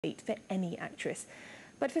for any actress.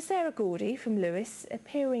 But for Sarah Gordy from Lewis,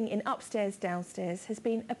 appearing in Upstairs Downstairs has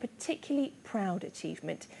been a particularly proud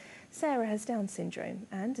achievement. Sarah has Down syndrome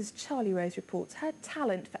and, as Charlie Rose reports, her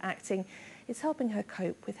talent for acting is helping her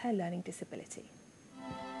cope with her learning disability.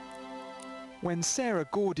 When Sarah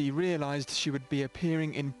Gordy realised she would be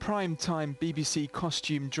appearing in prime-time BBC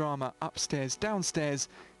costume drama Upstairs Downstairs,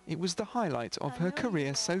 it was the highlight of her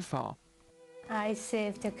career so far. I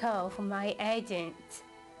received a call from my agent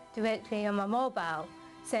directly on my mobile,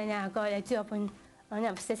 so now I got a job on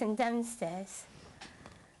Upstairs and Downstairs.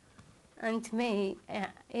 And to me,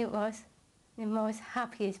 it was the most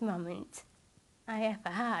happiest moment I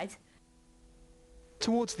ever had.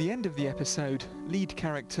 Towards the end of the episode, lead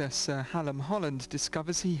character Sir Hallam Holland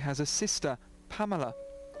discovers he has a sister, Pamela.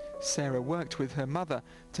 Sarah worked with her mother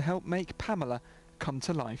to help make Pamela come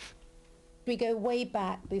to life. We go way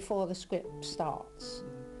back before the script starts.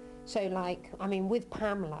 So with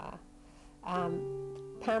Pamela,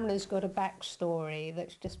 Pamela's got a backstory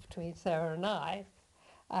that's just between Sarah and I,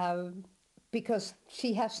 because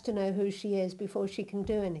she has to know who she is before she can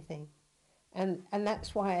do anything. And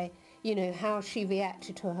that's why, how she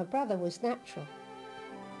reacted to her brother was natural.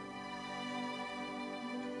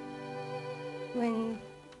 When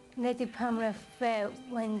Lady Pamela felt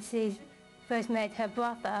when she first met her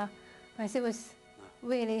brother, she was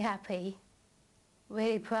really happy,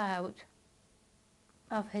 really proud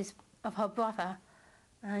of her brother,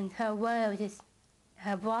 and her world is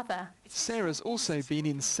her brother. Sarah's also been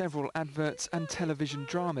in several adverts and television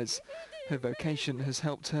dramas. Her vocation has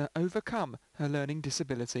helped her overcome her learning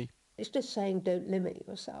disability. It's just saying don't limit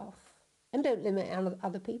yourself and don't limit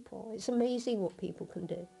other people. It's amazing what people can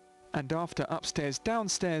do. And after Upstairs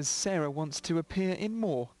Downstairs, Sarah wants to appear in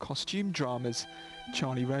more costume dramas.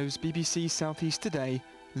 Charlie Rose, BBC South East Today,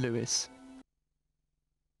 Lewis.